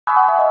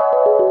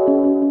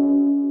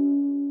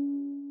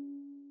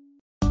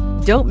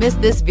Don't miss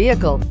this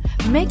vehicle.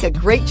 Make a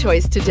great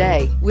choice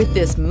today with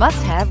this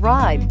must-have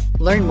ride.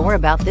 Learn more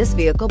about this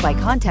vehicle by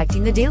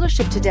contacting the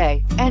dealership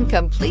today and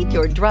complete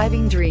your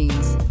driving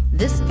dreams.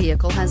 This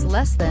vehicle has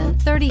less than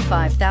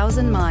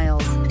 35,000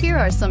 miles. Here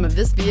are some of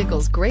this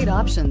vehicle's great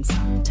options: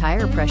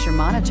 tire pressure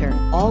monitor,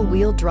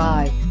 all-wheel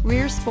drive,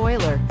 rear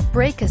spoiler,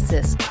 brake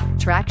assist,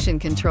 traction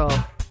control,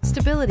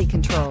 stability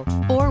control,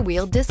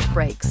 four-wheel disc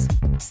brakes,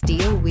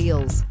 steel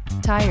wheels,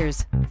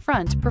 tires,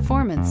 front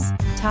performance,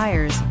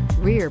 tires,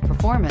 rear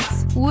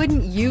performance.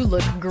 Wouldn't you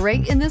look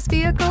great in this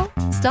vehicle?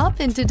 Stop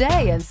in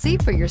today and see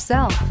for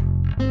yourself.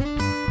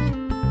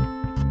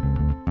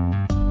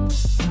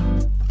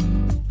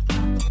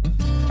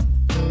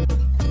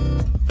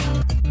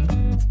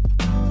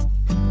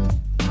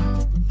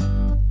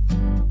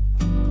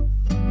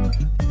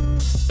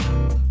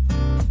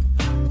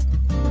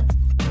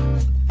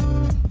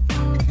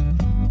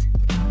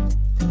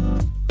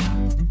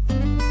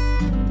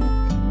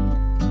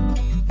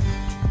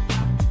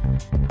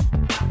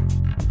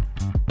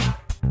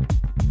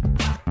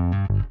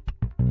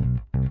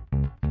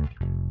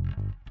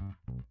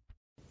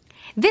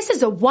 This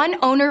is a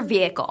one-owner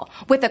vehicle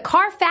with a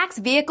Carfax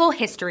Vehicle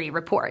History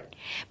Report.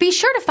 Be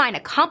sure to find a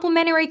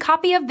complimentary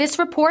copy of this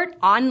report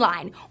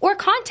online or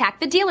contact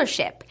the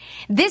dealership.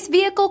 This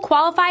vehicle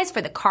qualifies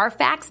for the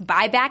Carfax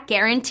Buyback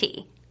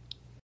Guarantee.